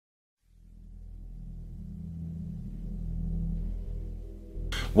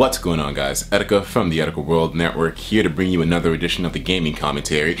What's going on, guys? Etika from the EtikaWorldNetwork here to bring you another edition of the gaming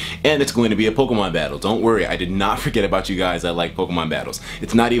commentary, and it's going to be a Pokemon battle. Don't worry, I did not forget about you guys that like Pokemon battles.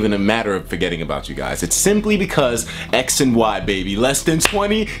 It's not even a matter of forgetting about you guys. It's simply because X and Y, baby. Less than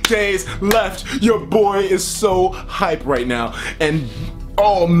 20 days left. Your boy is so hype right now, and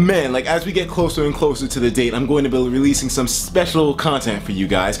oh man, like as we get closer and closer to the date, I'm going to be releasing some special content for you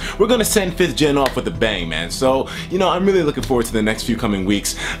guys. We're going to send 5th gen off with a bang, man. So, you know, I'm really looking forward to the next few coming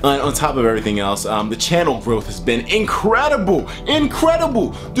weeks. On top of everything else, the channel growth has been incredible.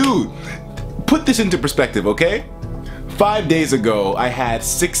 Incredible. Dude, put this into perspective, okay? 5 days ago, I had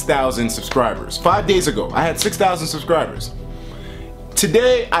 6,000 subscribers. 5 days ago, I had 6,000 subscribers.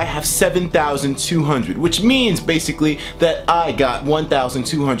 Today I have 7,200, which means basically that I got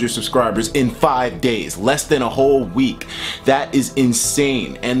 1,200 subscribers in 5 days, less than a whole week. That is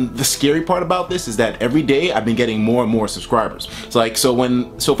insane. And the scary part about this is that every day I've been getting more and more subscribers. So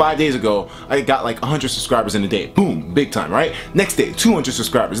 5 days ago I got like 100 subscribers in a day. Boom, big time, right? Next day 200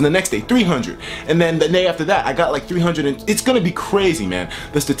 subscribers, and the next day 300, and then the day after that I got like 300, and it's gonna be crazy, man.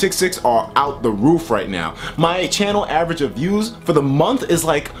 The statistics are out the roof right now. My channel average of views for the month is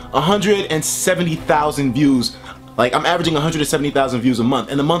like 170,000 views. Like, I'm averaging 170,000 views a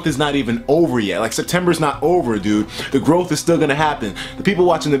month, and the month is not even over yet. Like, September's not over, dude. The growth is still gonna happen. The people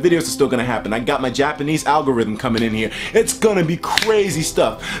watching the videos are still gonna happen. I got my Japanese algorithm coming in here. It's gonna be crazy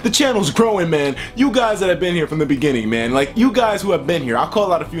stuff. The channel's growing, man. You guys that have been here from the beginning, man. Like, you guys who have been here, I'll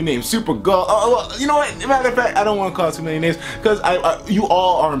call out a few names. Super Gull. Oh, you know what? Matter of fact, I don't want to call too many names because you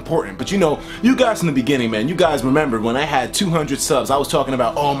all are important. But you know, you guys from the beginning, man. You guys remembered when I had 200 subs. I was talking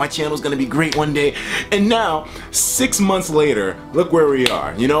about, oh, my channel's gonna be great one day, and now 6 months later, look where we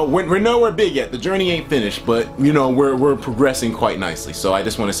are. You know, we're nowhere big yet. The journey ain't finished, but you know, we're progressing quite nicely. So I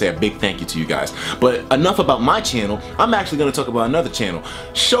just want to say a big thank you to you guys. But enough about my channel. I'm actually going to talk about another channel.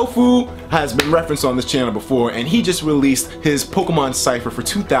 Shofu has been referenced on this channel before, and he just released his Pokemon Cypher for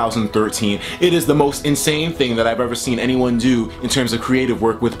 2013. It is the most insane thing that I've ever seen anyone do in terms of creative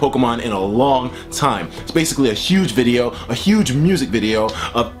work with Pokemon in a long time. It's basically a huge video, a huge music video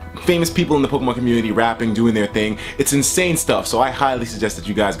of famous people in the Pokemon community rapping, doing their thing. It's insane stuff, so I highly suggest that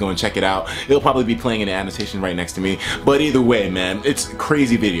you guys go and check it out. It'll probably be playing in the annotation right next to me, but either way, man, it's a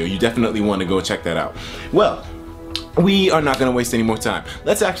crazy video. You definitely want to go check that out. Well, we are not going to waste any more time.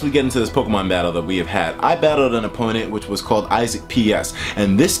 Let's actually get into this Pokemon battle that we have had. I battled an opponent which was called IsaacPS,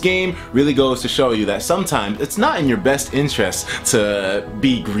 and this game really goes to show you that sometimes it's not in your best interest to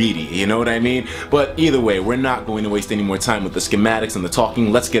be greedy, you know what I mean? But either way, we're not going to waste any more time with the schematics and the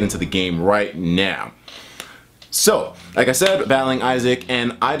talking. Let's get into the game right now. So, like I said, battling Isaac,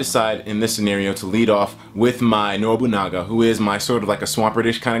 and I decide in this scenario to lead off with my Nobunaga, who is my sort of like a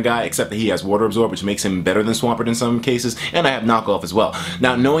Swampert-ish kind of guy, except that he has Water Absorb, which makes him better than Swampert in some cases, and I have Knockoff as well.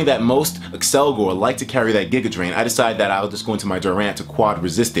 Now, knowing that most Excelgor like to carry that Giga Drain, I decided that I'll just go into my Durant to quad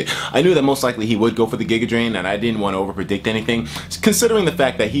resist it. I knew that most likely he would go for the Giga Drain, and I didn't want to over-predict anything, considering the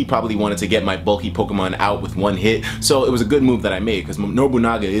fact that he probably wanted to get my bulky Pokemon out with one hit, so it was a good move that I made, because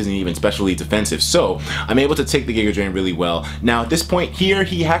Nobunaga isn't even specially defensive, so I'm able to take the Giga Drain really well. Now at this point here,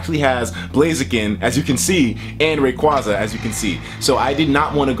 he actually has Blaziken, as you can see, and Rayquaza, as you can see. So I did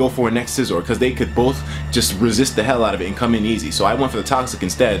not want to go for a next Scizor because they could both just resist the hell out of it and come in easy. So I went for the Toxic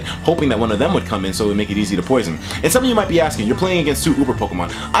instead, hoping that one of them would come in so it would make it easy to poison. And some of you might be asking, you're playing against 2 Uber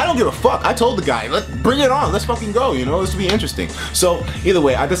Pokemon. I don't give a fuck. I told the guy, bring it on. Let's fucking go. You know, this will be interesting. So either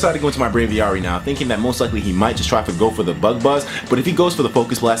way, I decided to go into my Braviary now, thinking that most likely he might just try to go for the Bug Buzz. But if he goes for the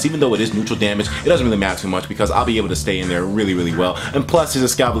Focus Blast, even though it is neutral damage, it doesn't really matter too much because I'll be able to stay in there really well, and plus his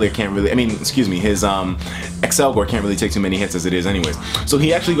Escavalier can't really, his Excelgor can't really take too many hits as it is anyways. So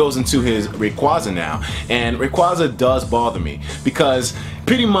he actually goes into his Rayquaza now, and Rayquaza does bother me because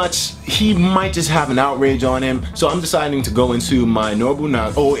pretty much he might just have an outrage on him, so I'm deciding to go into my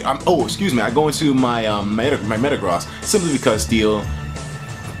Nobunaga. I go into my my Metagross simply because Steel,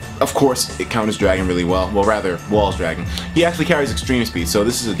 of course, it counters Dragon really well. Well, rather, Walls Dragon. He actually carries Extreme Speed, so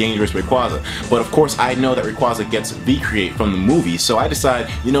this is a dangerous Rayquaza. But of course, I know that Rayquaza gets V-Create from the movie, so I decide,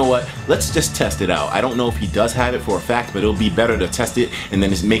 you know what, let's just test it out. I don't know if he does have it for a fact, but it'll be better to test it and then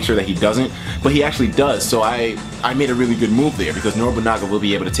just make sure that he doesn't. But he actually does, so I made a really good move there because Nobunaga will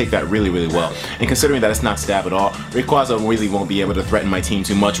be able to take that really well. And considering that it's not stab at all, Rayquaza really won't be able to threaten my team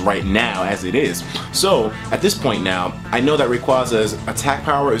too much right now as it is. So, at this point now, I know that Rayquaza's attack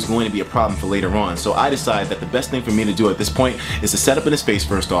power is going to be a problem for later on. So I decided that the best thing for me to do at this point is to set up in his face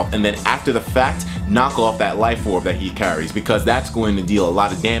first off, and then after the fact, knock off that life orb that he carries, because that's going to deal a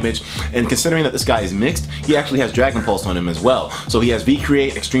lot of damage. And considering that this guy is mixed, he actually has Dragon Pulse on him as well. So he has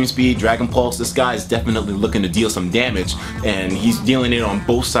V-Create, Extreme Speed, Dragon Pulse. This guy is definitely looking to deal some damage, and he's dealing it on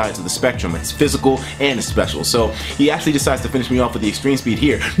both sides of the spectrum. It's physical and it's special. So he actually decides to finish me off with the Extreme Speed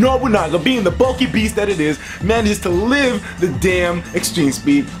here. No, we're not. Being the bulky beast that it is, manages to live the damn Extreme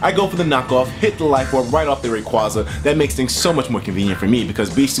Speed. I go for the knockoff, hit the life orb right off the Rayquaza. That makes things so much more convenient for me,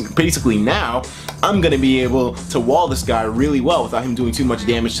 because basically now I'm going to be able to wall this guy really well without him doing too much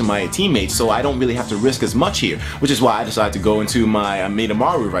damage to my teammates, so I don't really have to risk as much here, which is why I decided to go into my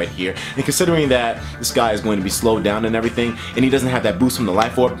Maidamaru right here. And considering that this guy is going to be slowed down and everything, and he doesn't have that boost from the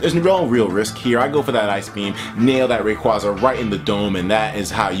life orb, there's no real risk here. I go for that Ice Beam, nail that Rayquaza right in the dome, and that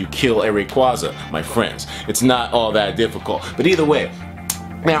is how you kill a Rayquaza, my friends. It's not all that difficult, but either way,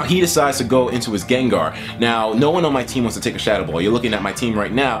 now he decides to go into his Gengar. Now no one on my team wants to take a Shadow Ball. You're looking at my team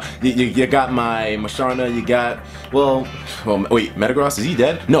right now. You got my Musharna, you got, well wait, Metagross, is he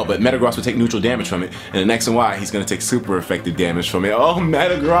dead? No, but Metagross will take neutral damage from it, and the X and Y, he's gonna take super effective damage from it. Oh,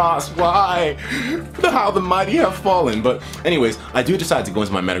 Metagross, why? How the mighty have fallen. But anyways, I do decide to go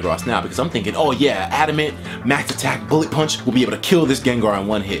into my Metagross now, because I'm thinking, oh yeah, Adamant, Max Attack, Bullet Punch will be able to kill this Gengar in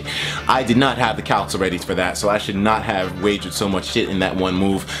one hit. I did not have the calcs ready for that, so I should not have wagered so much shit in that one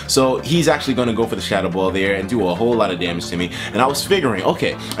move. So he's actually going to go for the Shadow Ball there and do a whole lot of damage to me. And I was figuring,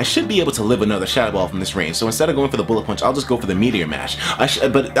 okay, I should be able to live another Shadow Ball from this range. So instead of going for the Bullet Punch, I'll just go for the Meteor Mash.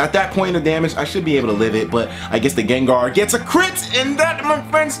 But at that point of damage, I should be able to live it. But I guess the Gengar gets a crit, and that, my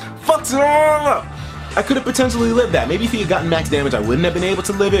friends, fucks it all up. I could have potentially lived that. Maybe if he had gotten max damage, I wouldn't have been able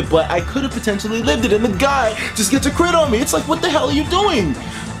to live it, but I could have potentially lived it, and the guy just gets a crit on me. It's like, what the hell are you doing?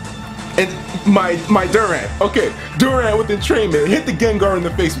 And my Durant, okay, Durant with Entrainment, hit the Gengar in the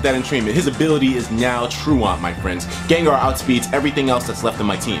face with that Entrainment. His ability is now Truant, my friends. Gengar outspeeds everything else that's left in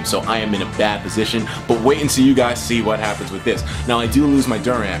my team, so I am in a bad position, but wait until you guys see what happens with this. Now I do lose my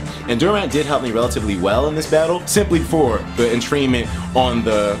Durant, and Durant did help me relatively well in this battle, simply for the Entrainment on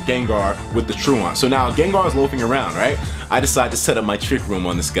the Gengar with the Truant. So now Gengar is loafing around, right? I decide to set up my Trick Room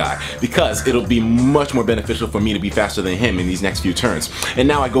on this guy, because it'll be much more beneficial for me to be faster than him in these next few turns. And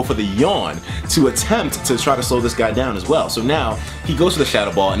now I go for the Yawn to attempt to try to slow this guy down as well. So now he goes for the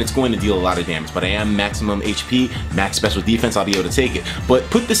Shadow Ball, and it's going to deal a lot of damage, but I am maximum HP, max special defense, I'll be able to take it. But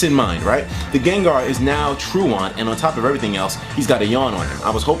put this in mind, right? The Gengar is now Truant, and on top of everything else, he's got a Yawn on him.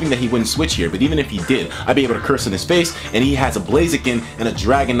 I was hoping that he wouldn't switch here, but even if he did, I'd be able to curse in his face, and he has a Blaziken and a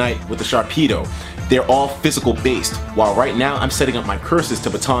Dragonite with a Sharpedo. They're all physical based, while right now I'm setting up my curses to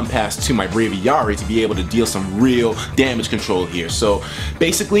baton pass to my Braviary to be able to deal some real damage control here. So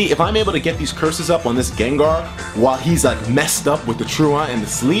basically, if I'm able to get these curses up on this Gengar while he's like messed up with the Truant and the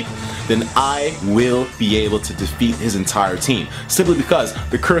Sleep, then I will be able to defeat his entire team. Simply because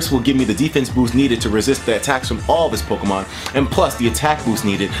the curse will give me the defense boost needed to resist the attacks from all of his Pokemon, and plus the attack boost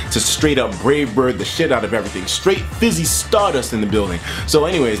needed to straight up Brave Bird the shit out of everything. Straight fizzy Stardust in the building. So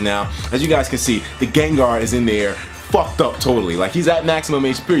anyways, now, as you guys can see, the Gengar is in there fucked up totally. Like, he's at maximum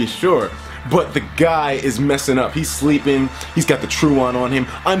HP, sure, but the guy is messing up. He's sleeping, he's got the Truant on him.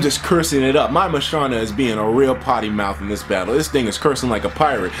 I'm just cursing it up. My Musharna is being a real potty mouth in this battle. This thing is cursing like a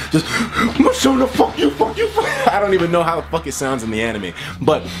pirate. Just, Musharna, fuck you, fuck you, fuck you. I don't even know how the fuck it sounds in the anime.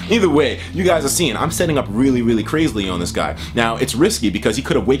 But either way, you guys are seeing, I'm setting up really, really crazily on this guy. Now, it's risky because he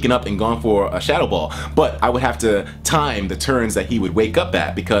could have waken up and gone for a Shadow Ball, but I would have to time the turns that he would wake up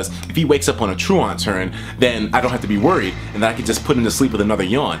at, because if he wakes up on a Truant turn, then I don't have to be worried, and then I can just put him to sleep with another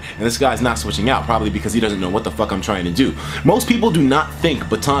Yawn. And this guy's not switching out, probably because he doesn't know what the fuck I'm trying to do. Most people do not think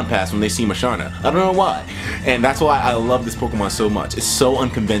Baton Pass when they see Musharna. I don't know why. And that's why I love this Pokemon so much. It's so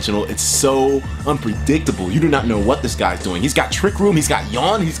unconventional, it's so unpredictable. You do not know what this guy's doing. He's got Trick Room, he's got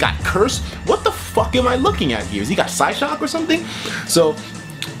Yawn, he's got Curse. What the fuck am I looking at here? Has he got Psyshock or something? So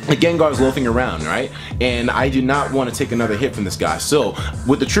the Gengar's loafing around, right? And I do not want to take another hit from this guy. So,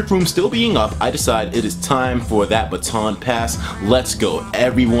 with the Trick Room still being up, I decide it is time for that Baton Pass. Let's go.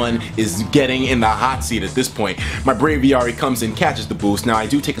 Everyone is getting in the hot seat at this point. My Braviary comes in, catches the boost. Now, I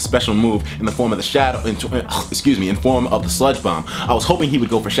do take a special move in the form of the Shadow, in form of the Sludge Bomb. I was hoping he would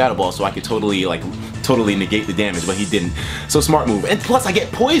go for Shadow Ball so I could totally negate the damage, but he didn't. So, smart move. And plus, I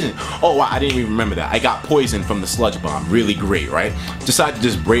get poison. Oh, wow, I didn't even remember that. I got poison from the Sludge Bomb. Really great, right? Decide to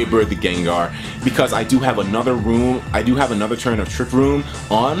just Brave Bird the Gengar, because I do have another turn of Trick Room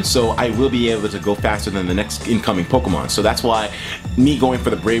on, so I will be able to go faster than the next incoming Pokemon. So that's why me going for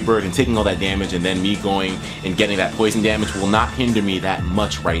the Brave Bird and taking all that damage and then me going and getting that poison damage will not hinder me that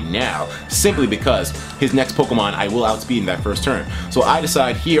much right now, simply because his next Pokemon I will outspeed in that first turn. So I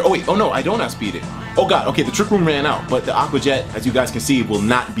decide here, oh wait, oh no, I don't outspeed it. Oh god, okay, the Trick Room ran out, but the Aqua Jet, as you guys can see, will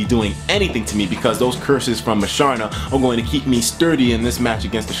not be doing anything to me because those curses from Masharna are going to keep me sturdy in this match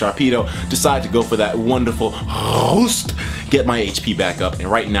against the Sharpedo. Decide to go for that wonderful host, get my HP back up,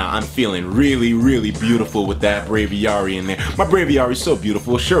 and right now I'm feeling really, really beautiful with that Braviary in there. My Braviary is so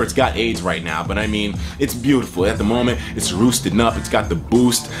beautiful. Sure, it's got AIDS right now, but I mean, it's beautiful. At the moment, it's roosted up, it's got the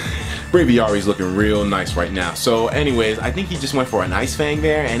boost. Braviary's looking real nice right now. So anyways, I think he just went for an Ice Fang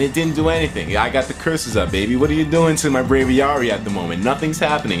there and it didn't do anything. I got the curses up, baby. What are you doing to my Braviary at the moment? Nothing's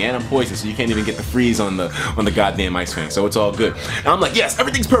happening, and I'm poisoned, so you can't even get the freeze on the goddamn Ice Fang, so it's all good. And I'm like, yes,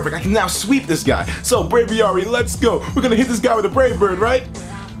 everything's perfect. I can now sweep this guy. So Braviary, let's go. We're gonna hit this guy with a Brave Bird, right?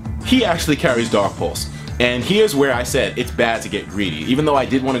 He actually carries Dark Pulse. And here's where I said it's bad to get greedy. Even though I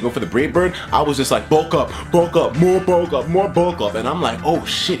did want to go for the Brave Bird, I was just like, bulk up, more bulk up, more bulk up. And I'm like, oh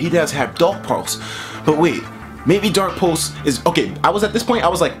shit, he does have Dark Pulse. But wait, maybe Dark Pulse is, okay, I was at this point, I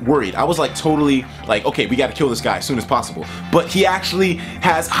was like worried. I was like totally like, okay, we gotta kill this guy as soon as possible. But he actually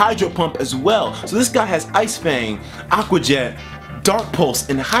has Hydro Pump as well. So this guy has Ice Fang, Aqua Jet, Dark Pulse,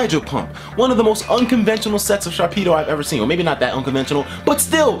 and Hydro Pump. One of the most unconventional sets of Sharpedo I've ever seen. Well, maybe not that unconventional, but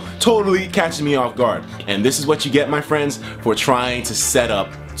still totally catching me off guard. And this is what you get, my friends, for trying to set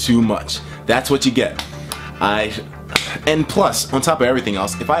up too much. That's what you get. And plus, on top of everything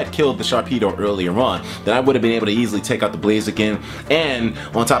else, if I had killed the Sharpedo earlier on, then I would have been able to easily take out the Blaziken, and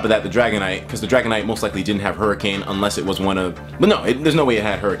on top of that, the Dragonite, because the Dragonite most likely didn't have Hurricane unless it was one of... But no, there's no way it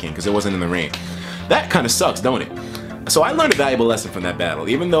had Hurricane, because it wasn't in the rain. That kind of sucks, don't it? So I learned a valuable lesson from that battle.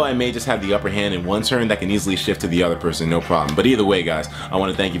 Even though I may just have the upper hand in one turn, that can easily shift to the other person, no problem. But either way, guys, I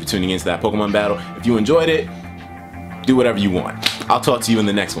want to thank you for tuning into that Pokemon battle. If you enjoyed it, do whatever you want. I'll talk to you in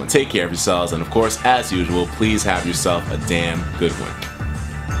the next one. Take care of yourselves, and of course, as usual, please have yourself a damn good one.